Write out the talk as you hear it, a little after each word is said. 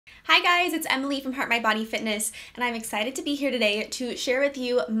Hi guys, it's Emily from Heartmybody Fitness, and I'm excited to be here today to share with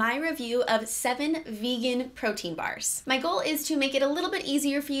you my review of 7 vegan protein bars. My goal is to make it a little bit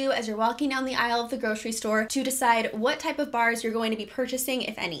easier for you as you're walking down the aisle of the grocery store to decide what type of bars you're going to be purchasing,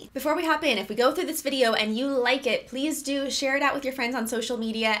 if any. Before we hop in, if we go through this video and you like it, please do share it out with your friends on social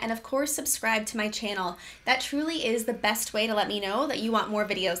media, and of course subscribe to my channel. That truly is the best way to let me know that you want more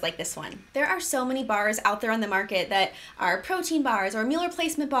videos like this one. There are so many bars out there on the market that are protein bars or meal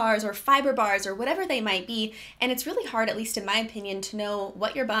replacement bars or fiber bars or whatever they might be, and it's really hard, at least in my opinion, to know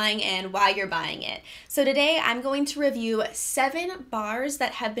what you're buying and why you're buying it. So today I'm going to review 7 bars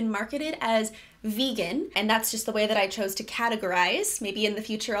that have been marketed as vegan, and that's just the way that I chose to categorize. Maybe in the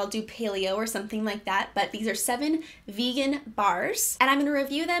future I'll do paleo or something like that, but these are 7 vegan bars, and I'm going to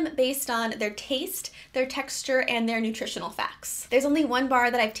review them based on their taste, their texture, and their nutritional facts. There's only one bar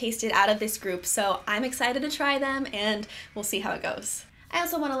that I've tasted out of this group, so I'm excited to try them, and we'll see how it goes. I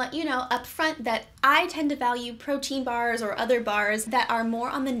also want to let you know up front that I tend to value protein bars or other bars that are more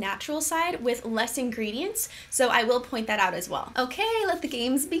on the natural side with less ingredients, so I will point that out as well. Okay, let the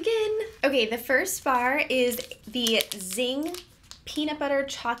games begin. Okay, the first bar is the Zing peanut butter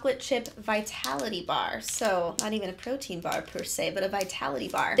chocolate chip vitality bar. So not even a protein bar per se, but a vitality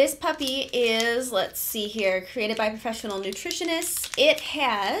bar. This puppy is, let's see here, created by professional nutritionists. It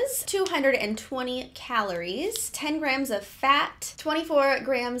has 220 calories, 10 grams of fat, 24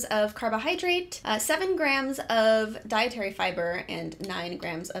 grams of carbohydrate, 7 grams of dietary fiber, and 9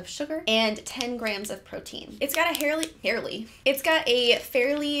 grams of sugar, and 10 grams of protein. It's got a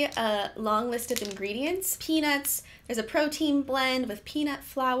fairly long list of ingredients. Peanuts, there's a protein blend with peanut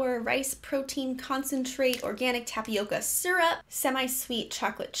flour, rice protein concentrate, organic tapioca syrup, semi-sweet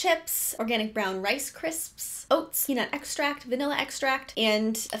chocolate chips, organic brown rice crisps, oats, peanut extract, vanilla extract,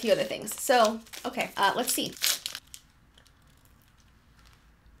 and a few other things. So, okay, let's see.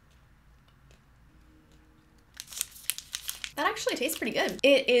 That actually tastes pretty good.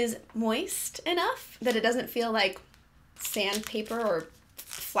 It is moist enough that it doesn't feel like sandpaper or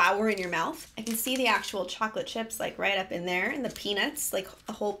flour in your mouth. I can see the actual chocolate chips like right up in there, and the peanuts, like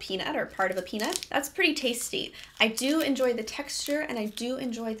a whole peanut or part of a peanut. That's pretty tasty. I do enjoy the texture and I do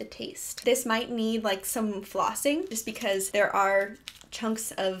enjoy the taste. This might need like some flossing just because there are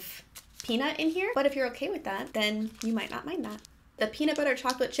chunks of peanut in here, but if you're okay with that, then you might not mind that. The peanut butter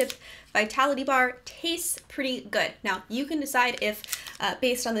chocolate chip vitality bar tastes pretty good. Now you can decide if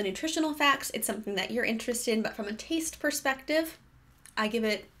based on the nutritional facts it's something that you're interested in, but from a taste perspective, I give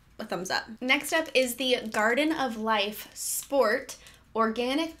it a thumbs up. Next up is the Garden of Life Sport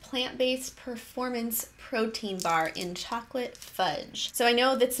Organic Plant-Based Performance Protein Bar in Chocolate Fudge. So I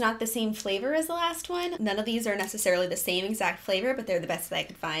know that's not the same flavor as the last one. None of these are necessarily the same exact flavor, but they're the best that I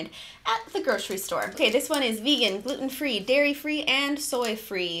could find at the grocery store. Okay, this one is vegan, gluten-free, dairy-free, and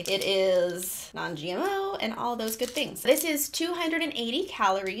soy-free. It is non-GMO and all those good things. This is 280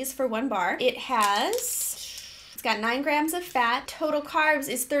 calories for one bar. It's got 9 grams of fat. Total carbs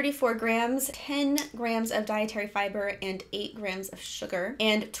is 34 grams, 10 grams of dietary fiber, and 8 grams of sugar,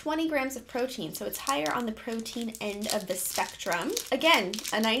 and 20 grams of protein. So it's higher on the protein end of the spectrum. Again,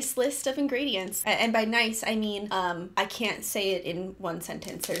 a nice list of ingredients. And by nice, I mean, I can't say it in one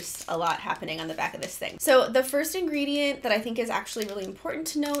sentence. There's a lot happening on the back of this thing. So the first ingredient that I think is actually really important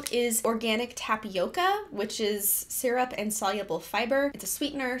to note is organic tapioca, which is syrup and soluble fiber. It's a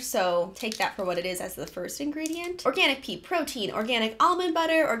sweetener, so take that for what it is as the first ingredient. Organic pea protein, organic almond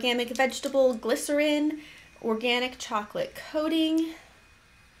butter, organic vegetable glycerin, organic chocolate coating,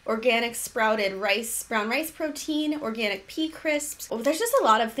 organic sprouted brown rice protein, organic pea crisps. Well, there's just a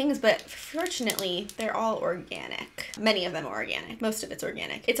lot of things, but fortunately, they're all organic. Many of them are organic. Most of it's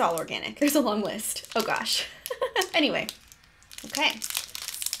organic. It's all organic. There's a long list. Oh gosh. Anyway, okay.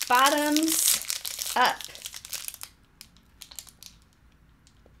 Bottoms up.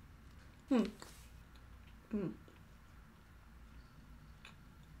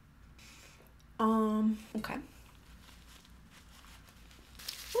 Okay.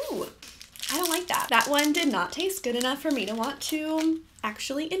 Ooh, I don't like that. That one did not taste good enough for me to want to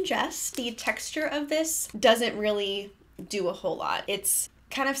actually ingest. The texture of this doesn't really do a whole lot. It's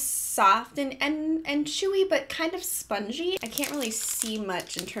kind of soft and chewy, but kind of spongy. I can't really see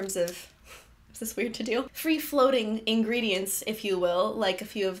much in terms of, is this weird to do? Free-floating ingredients, if you will. Like a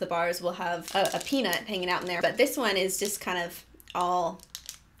few of the bars will have a peanut hanging out in there, but this one is just kind of all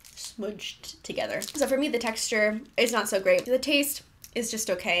smudged together. So for me, the texture is not so great. The taste is just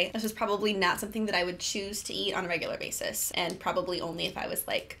okay. This is probably not something that I would choose to eat on a regular basis, and probably only if I was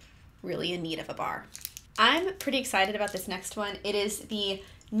like really in need of a bar. I'm pretty excited about this next one. It is the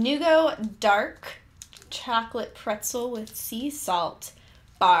NuGo Dark Chocolate Pretzel with Sea Salt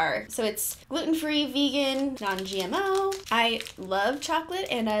bar. So it's gluten-free, vegan, non-GMO. I love chocolate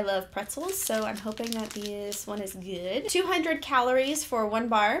and I love pretzels, so I'm hoping that this one is good. 200 calories for one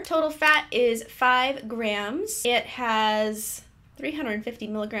bar. Total fat is 5 grams. It has 350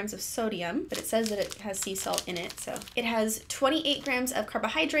 milligrams of sodium, but it says that it has sea salt in it. So it has 28 grams of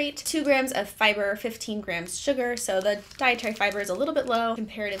carbohydrate, 2 grams of fiber, 15 grams sugar. So the dietary fiber is a little bit low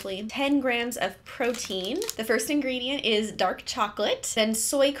comparatively. 10 grams of protein. The first ingredient is dark chocolate, then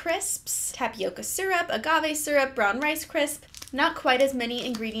soy crisps, tapioca syrup, agave syrup, brown rice crisp. Not quite as many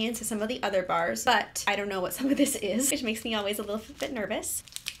ingredients as some of the other bars, but I don't know what some of this is, which makes me always a little bit nervous.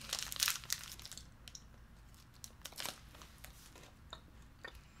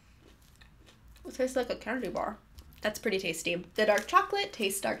 It tastes like a candy bar. That's pretty tasty. The dark chocolate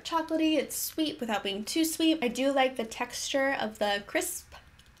tastes dark chocolatey. It's sweet without being too sweet. I do like the texture of the crisp.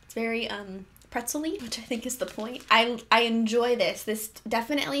 It's very pretzel-y, which I think is the point. I enjoy this. This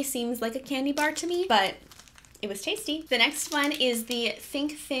definitely seems like a candy bar to me, but it was tasty. The next one is the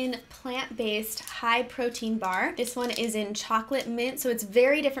thinkThin plant-based high protein bar. This one is in chocolate mint, so it's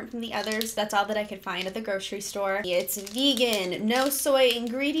very different from the others. That's all that I could find at the grocery store. It's vegan, no soy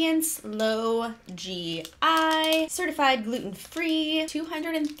ingredients, low GI, certified gluten-free,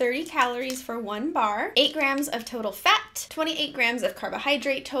 230 calories for one bar, 8 grams of total fat, 28 grams of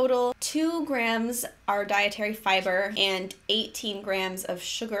carbohydrate total, 2 grams are dietary fiber, and 18 grams of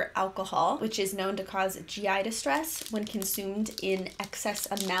sugar alcohol, which is known to cause GI distress when consumed in excess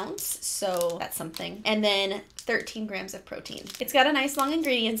amounts, so that's something. And then 13 grams of protein. It's got a nice long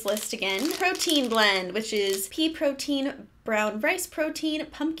ingredients list again. Protein blend, which is pea protein, brown rice protein,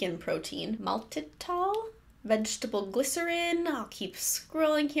 pumpkin protein, maltitol, vegetable glycerin, I'll keep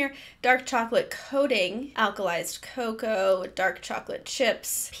scrolling here, dark chocolate coating, alkalized cocoa, dark chocolate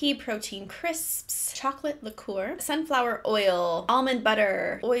chips, pea protein crisps, chocolate liqueur, sunflower oil, almond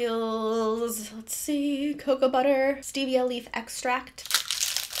butter, oils, let's see, cocoa butter, stevia leaf extract.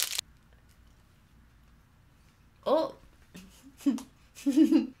 Oh.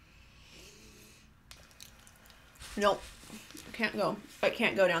 Nope. I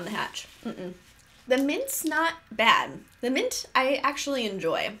can't go down the hatch. The mint's not bad. The mint I actually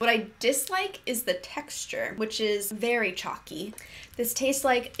enjoy. What I dislike is the texture, which is very chalky. This tastes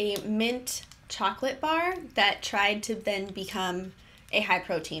like a mint chocolate bar that tried to then become a high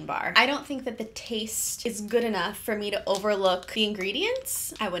protein bar. I don't think that the taste is good enough for me to overlook the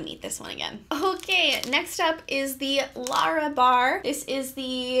ingredients. I wouldn't eat this one again. Okay, next up is the Larabar. This is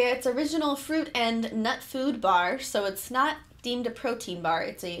its original fruit and nut food bar, so it's not deemed a protein bar.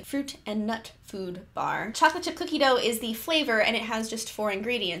 It's a fruit and nut food bar. Chocolate chip cookie dough is the flavor and it has just 4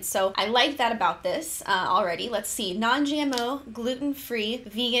 ingredients. So I like that about this already. Let's see. Non-GMO, gluten-free,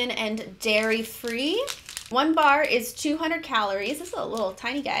 vegan, and dairy-free. One bar is 200 calories. This is a little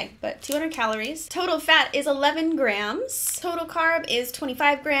tiny guy, but 200 calories. Total fat is 11 grams. Total carb is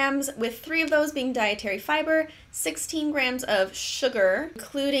 25 grams, with 3 of those being dietary fiber, 16 grams of sugar,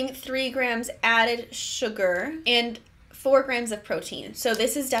 including 3 grams added sugar, and 4 grams of protein. So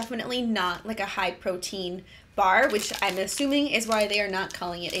this is definitely not like a high protein bar, which I'm assuming is why they are not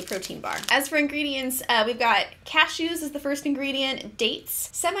calling it a protein bar. As for ingredients, we've got cashews as the first ingredient,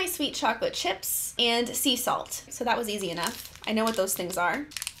 dates, semi-sweet chocolate chips, and sea salt. So that was easy enough. I know what those things are.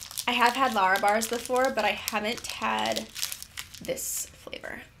 I have had Larabars before, but I haven't had this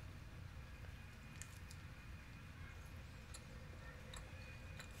flavor.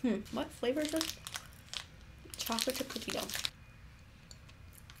 What flavor is this? Chocolate chip cookie dough.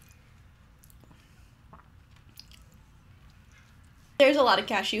 There's a lot of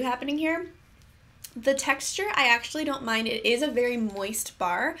cashew happening here. The texture, I actually don't mind. It is a very moist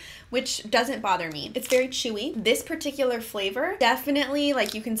bar, which doesn't bother me. It's very chewy. This particular flavor, definitely,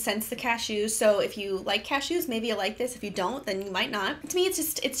 like, you can sense the cashews. So if you like cashews, maybe you like this. If you don't, then you might not. To me, it's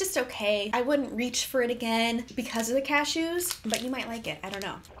just okay. I wouldn't reach for it again because of the cashews, but you might like it. I don't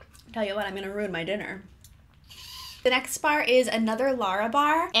know. Tell you what, I'm gonna ruin my dinner. The next bar is another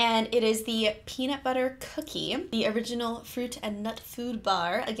Larabar, and it is the peanut butter cookie, the original fruit and nut food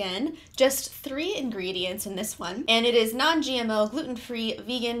bar. Again, just 3 ingredients in this one, and it is non-GMO, gluten-free,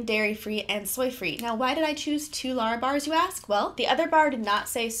 vegan, dairy-free, and soy-free. Now, why did I choose 2 Larabars, you ask? Well, the other bar did not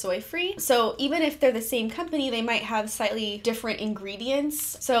say soy-free, so even if they're the same company, they might have slightly different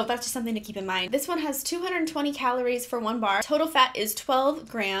ingredients, so that's just something to keep in mind. This one has 220 calories for one bar. Total fat is 12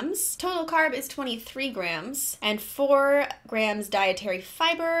 grams. Total carb is 23 grams, and 4 grams dietary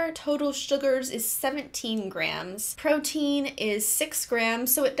fiber. Total sugars is 17 grams. Protein is 6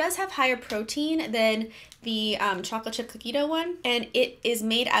 grams, so it does have higher protein than the chocolate chip cookie dough one, and it is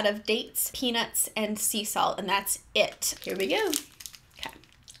made out of dates, peanuts, and sea salt, and that's it. Here we go. Okay.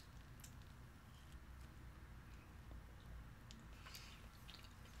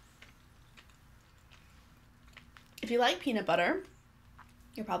 If you like peanut butter,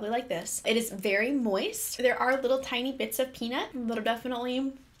 you'll probably like this. It is very moist. There are little tiny bits of peanut that are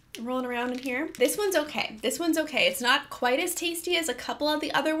definitely rolling around in here. This one's okay. This one's okay. It's not quite as tasty as a couple of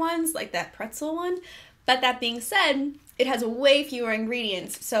the other ones, like that pretzel one. But that being said, it has way fewer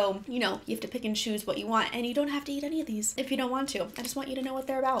ingredients, so, you know, you have to pick and choose what you want, and you don't have to eat any of these if you don't want to. I just want you to know what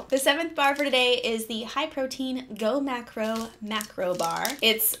they're about. The 7th bar for today is the high protein GoMacro macro bar.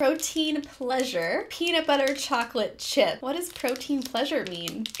 It's protein pleasure peanut butter chocolate chip. What does protein pleasure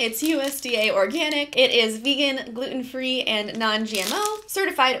mean? It's USDA organic. It is vegan, gluten-free, and non-GMO.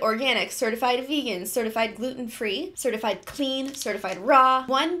 Certified organic, certified vegan, certified gluten-free, certified clean, certified raw.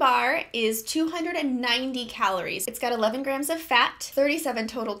 One bar is 290 calories. It's got 11 grams of fat, 37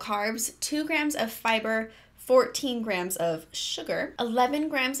 total carbs, 2 grams of fiber, 14 grams of sugar, 11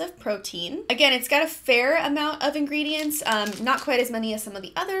 grams of protein. Again, it's got a fair amount of ingredients, not quite as many as some of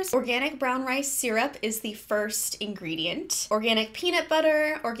the others. Organic brown rice syrup is the first ingredient. Organic peanut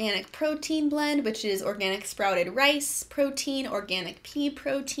butter, organic protein blend, which is organic sprouted rice protein, organic pea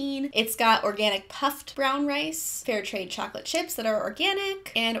protein. It's got organic puffed brown rice, fair trade chocolate chips that are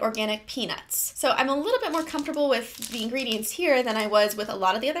organic, and organic peanuts. So I'm a little bit more comfortable with the ingredients here than I was with a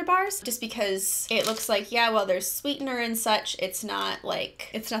lot of the other bars, just because it looks like, yeah, well, there's sweetener and such. It's not like,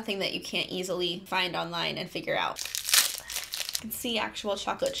 it's nothing that you can't easily find online and figure out. You can see actual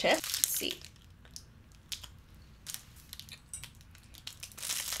chocolate chip. Let's see.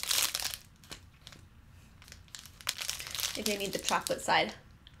 Maybe I need the chocolate side.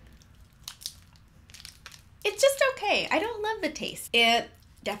 It's just okay. I don't love the taste. It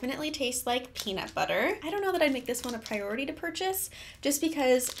definitely tastes like peanut butter. I don't know that I'd make this one a priority to purchase, just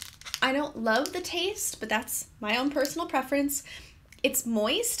because I don't love the taste, but that's my own personal preference. It's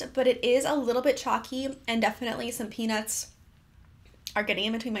moist, but it is a little bit chalky, and definitely some peanuts are getting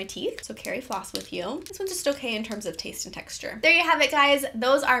in between my teeth, so carry floss with you. This one's just okay in terms of taste and texture. There you have it, guys.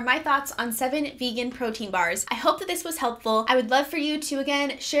 Those are my thoughts on 7 vegan protein bars. I hope that this was helpful. I would love for you to,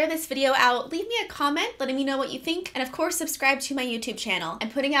 again, share this video out, leave me a comment letting me know what you think, and of course, subscribe to my YouTube channel. I'm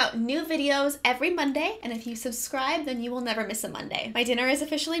putting out new videos every Monday, and if you subscribe, then you will never miss a Monday. My dinner is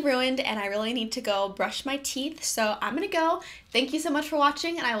officially ruined, and I really need to go brush my teeth, so I'm gonna go. Thank you so much for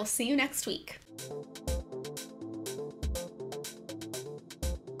watching, and I will see you next week.